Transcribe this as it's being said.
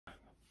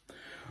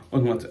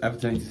Welcome back to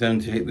Everton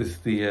 78. This is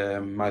the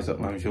My Set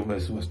Line show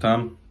versus West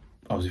Ham.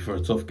 Obviously for a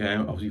tough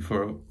game. Obviously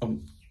for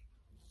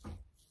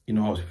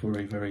obviously for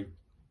a very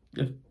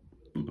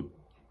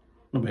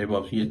not maybe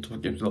obviously a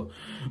tough game still.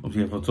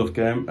 Obviously for a tough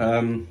game.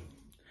 And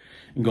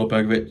go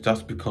Begovic.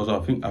 That's because I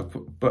think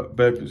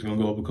Begovic's going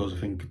to go because I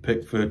think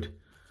Pickford.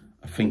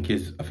 I think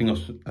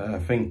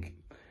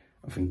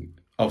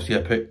obviously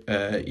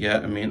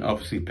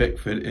obviously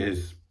Pickford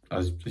is,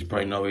 as you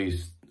probably know,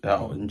 he's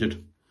out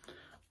injured.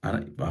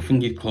 And I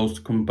think he's close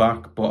to coming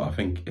back, but I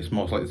think it's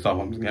most likely the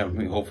Southampton game. I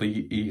think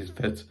hopefully he's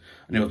fit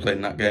and he'll play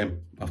in that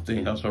game after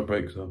he has a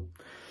break. So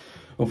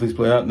hopefully he's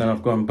play that. And then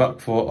I've gone back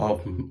for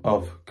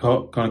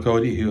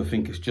Coady, who I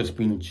think has just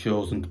been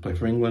chosen to play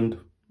for England,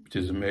 which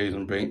is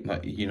amazing. Brilliant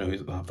that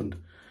it's happened.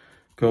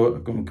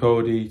 I've gone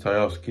Coady,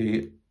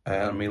 Tarkowski,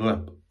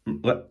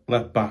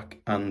 left back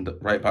and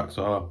right backs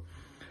are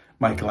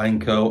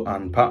Mykolenko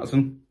and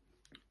Patterson.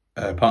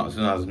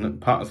 Patterson has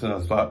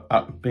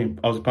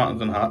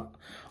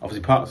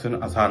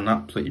had an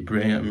absolutely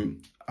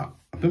brilliant. I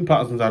think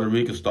Patterson's had a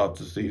really good start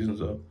to the season.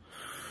 So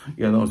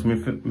yeah, obviously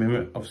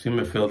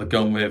midfielder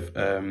going with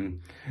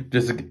going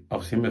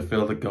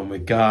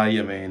with Gueye.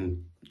 I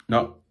mean,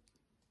 not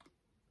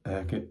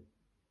okay.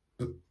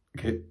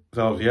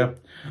 So yeah,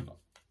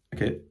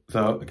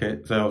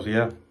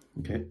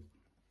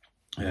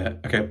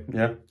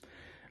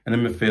 and in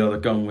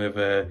midfield going with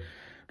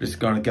just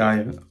going a guy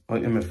in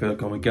midfield,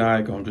 going with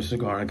Gueye, just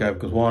going a guy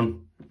because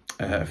one,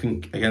 I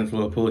think against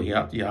Liverpool he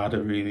had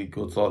a really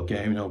good solid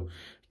game. He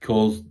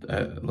caused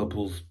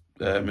Liverpool's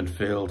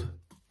midfield.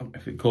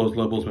 If it caused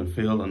Liverpool's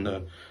midfield and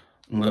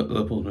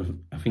Liverpool's,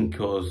 I think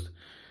caused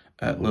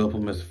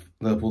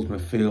Liverpool's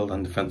midfield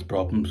and defence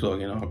problems. So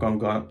I'm just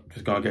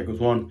going to get because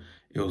one.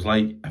 It was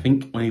like, I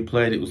think when he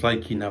played, it was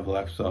like he never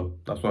left. So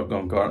that's why I've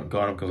gone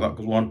Garner because that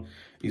was one.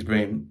 He's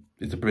brilliant.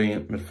 It's a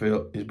brilliant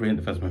midfield. He's a brilliant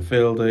defensive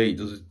midfielder.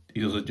 He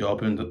does a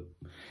job in the,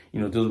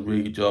 does a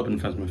really good job in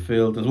defensive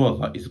midfield as well.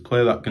 Like he's a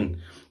player that can,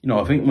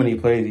 I think when he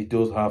plays, he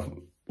does have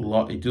a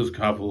lot. He does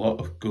have a lot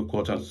of good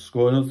chances to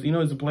score. And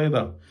he's a player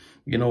that,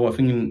 I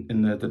think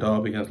in the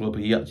derby against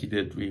Liverpool, he actually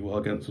did really well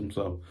against them.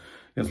 So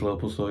against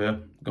Liverpool, so yeah,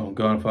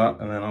 going for that.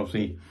 And then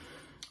obviously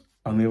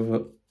on the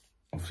other,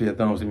 for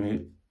those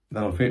who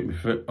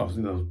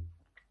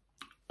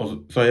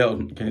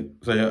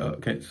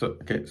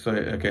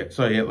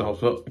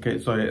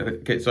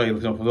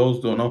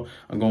don't know,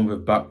 I'm going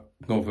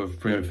for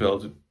three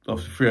midfield.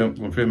 Obviously, three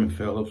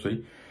midfield.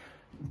 Obviously,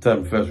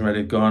 the first one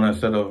ready. Garner.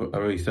 I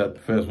already said the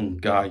first one.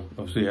 Gueye.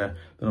 Obviously, yeah.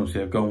 Then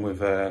obviously I've gone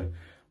with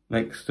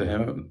next to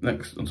him,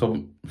 next on top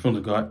in front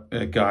of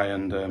Gueye,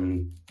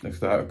 and next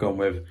to that I've gone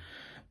with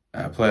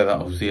a player that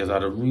obviously has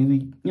had a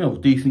really,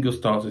 decent good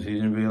start to the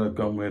season. Really, I've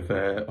gone with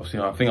obviously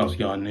I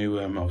knew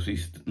obviously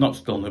not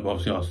still new,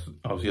 but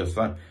obviously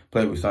I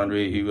played with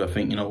Sandri, who I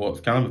think what's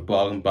kind of a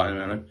bargain buying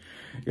him.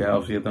 Yeah,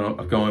 obviously then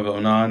I've gone with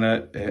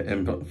Onana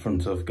in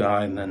front of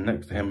Gueye, and then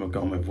next to him I've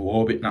gone with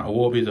Iwobi. Now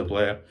Iwobi is a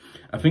player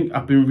I think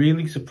I've been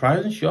really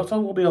surprised and shocked how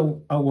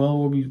well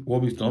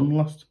Iwobi's done the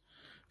last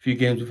few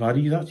games we've had.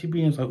 He's actually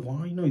been like,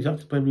 wow, he's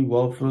actually played really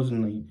well for us,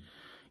 and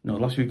the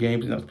last few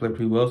games he's actually played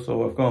pretty well.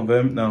 So I've gone with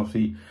him. Now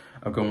see,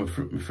 I've gone with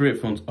my three up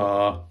front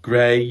are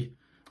Gueye.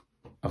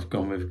 I've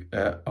gone with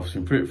obviously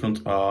my three up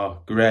front are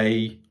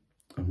Gueye,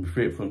 and my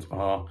three up front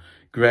are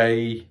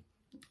Gueye.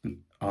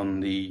 On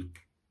the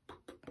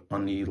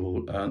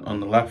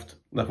left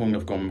wing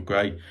I've gone with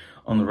Gueye.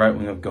 On the right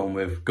wing I've gone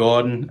with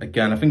Gordon.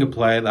 Again, I think a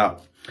player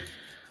that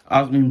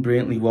has been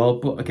brilliantly well,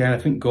 but again, I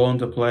think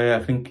Gordon's a player. I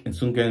think in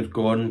some games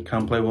Gordon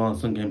can play well, and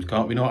some games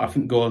can't. I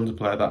think Gordon's a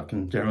player that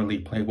can generally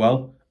play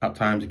well. At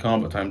times he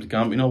can't, but at times he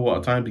can. But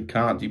at times he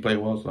can't. He play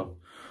well, so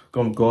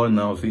gone with Gordon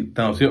now. See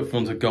up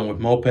front I've gone with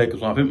Maupay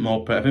because I think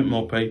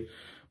Maupay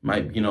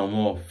might be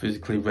more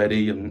physically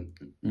ready and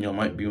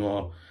might be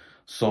more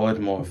solid,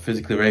 more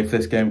physically ready for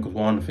this game. Because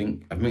one, I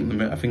think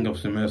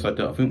obviously Merseyside.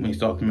 I think when he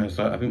started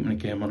Merseyside, I think when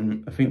he came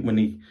on, I think when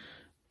he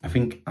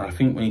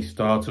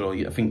started, or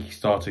I think he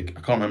started. I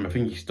can't remember. I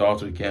think he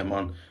started. He came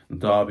on the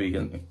derby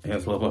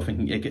against Liverpool. I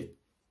think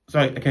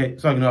I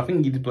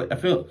think he did play. I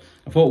thought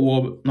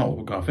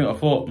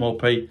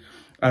Maupay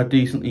had a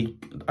decently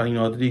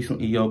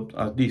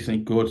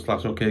good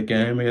 / okay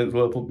game against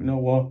Liverpool. You know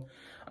what?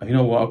 I've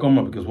gone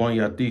with because one, he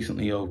had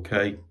decently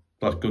okay /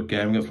 good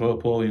game against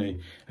Liverpool. I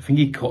think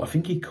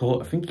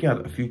he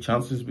had a few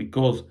chances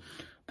because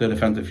the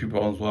defensive few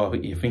problems as well. I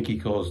think he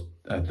caused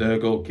their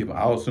goalkeeper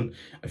Allison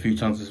a few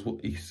chances.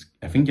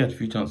 I think he had a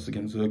few chances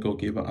against their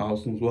goalkeeper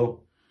Allison as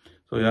well.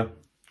 So yeah,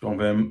 going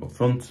with him up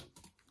front.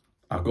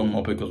 I've got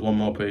Maupay because one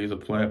Maupay is a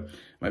player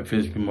might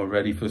physically be more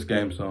ready for this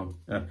game. So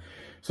yeah,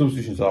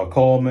 substitutions are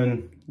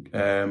Coleman,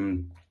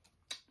 obviously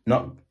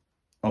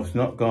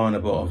not Garner,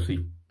 but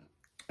obviously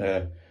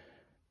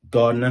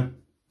Garner.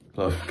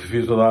 So I'm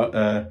confused with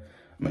that.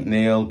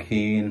 McNeil,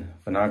 Keane,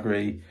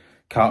 Vinagre,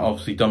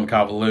 obviously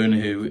Calvert,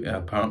 who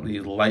apparently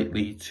is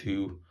likely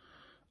to.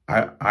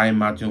 I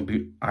imagine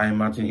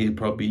he'll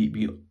probably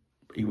be.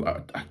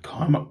 I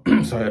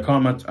can't. Sorry, I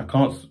can't.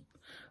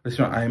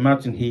 Listen, I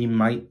imagine he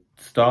might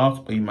start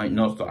or he might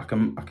not start.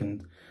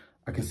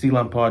 I can see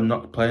Lampard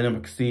not playing him. I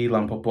can see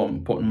Lampard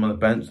putting him on the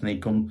bench,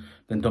 and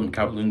then Dominic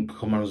Calvert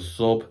come on as a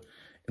sub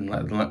in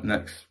like the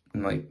next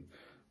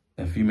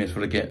a few minutes for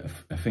the game.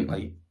 I think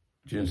like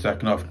during the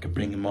second half, he could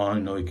bring him on.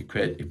 You know, he could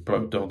create.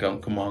 Don't get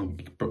him come on.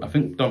 I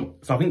think don't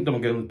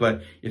get him to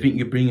play. You think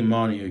you bring him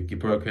on, you could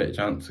probably create a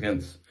chance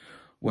against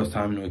West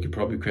Ham. You know, he could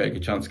probably create a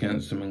good chance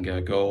against them and get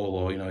a goal,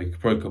 or you know, he could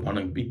probably come on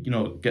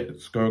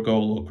and score a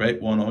goal or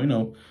create one, or you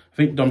know, I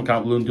think Dominic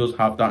Calvert does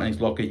have that in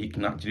his locker. He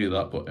can actually do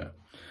that, but yeah.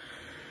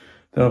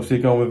 Then obviously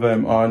going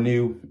with our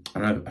new,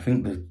 and I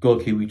think the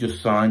goalkeeper we just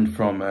signed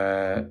from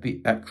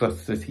the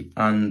ex-Leicester City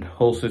and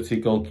Hull City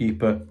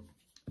goalkeeper,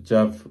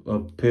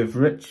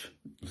 Jakupovic,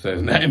 say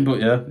his name, but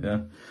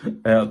yeah.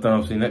 Then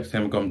obviously next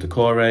time we're going to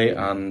Doucoure,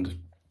 and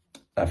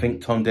I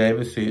think Tom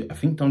Davies,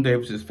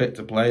 is fit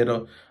to play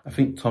though. I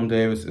think Tom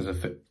Davies is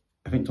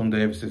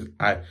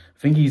I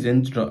think he's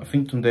injured. I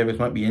think Tom Davies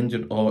might be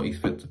injured or he's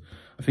fit.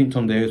 I think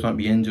Tom Davies might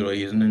be injured or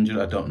he isn't injured.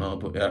 I don't know,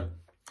 but yeah.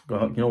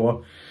 You know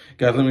what,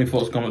 guys, let me know your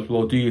thoughts, comments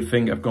below. Do you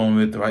think I've gone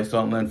with the right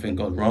starting line? Think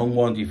I got the wrong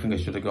one? Do you think I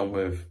should have gone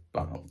with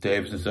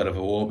Davies instead of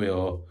Iwobi,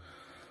 or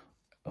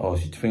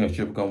do you think I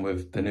should have gone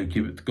with the new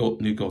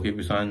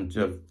goalkeeper signed,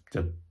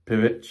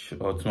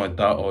 Jakupovic, or something like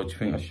that? Or do you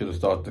think I should have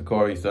started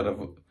Coady instead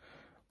of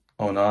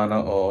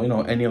Onana, or you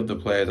know, any of the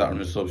players that are in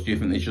the subs? Do you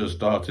think they should have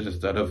started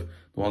instead of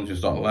the ones who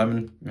start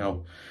 11? You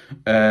know,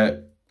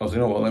 also, you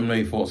know what, let me know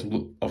your thoughts,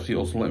 and obviously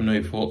also let me know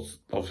your thoughts,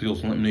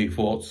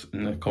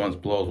 in the comments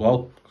below as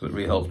well, because it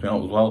really helps me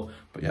out as well.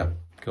 But yeah,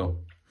 cool.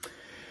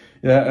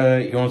 Yeah,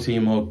 if you want to see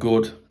more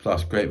good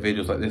 / great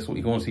videos like this, if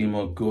you want to see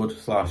more good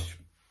videos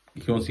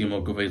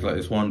like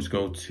this one, just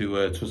go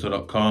to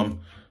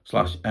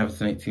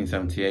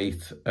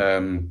twitter.com/Everton1878. I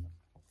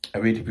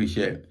really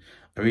appreciate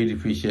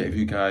if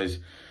you guys,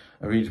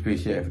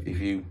 if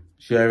you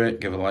share it,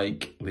 give a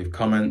like, leave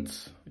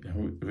comments. I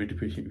really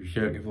appreciate if you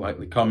share it, give a like,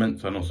 leave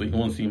comments. And also, if you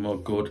want to see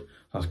more good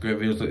 / great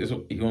videos like this,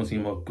 if you want to see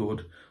more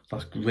good /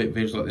 great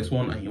videos like this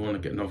one, and you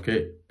want to get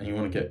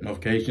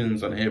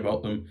notifications and hear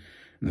about them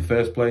in the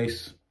first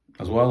place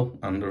as well.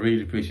 And I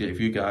really appreciate if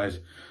you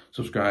guys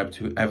subscribe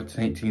to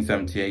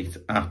Everton1878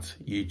 at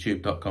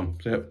youtube.com.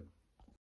 So, yep.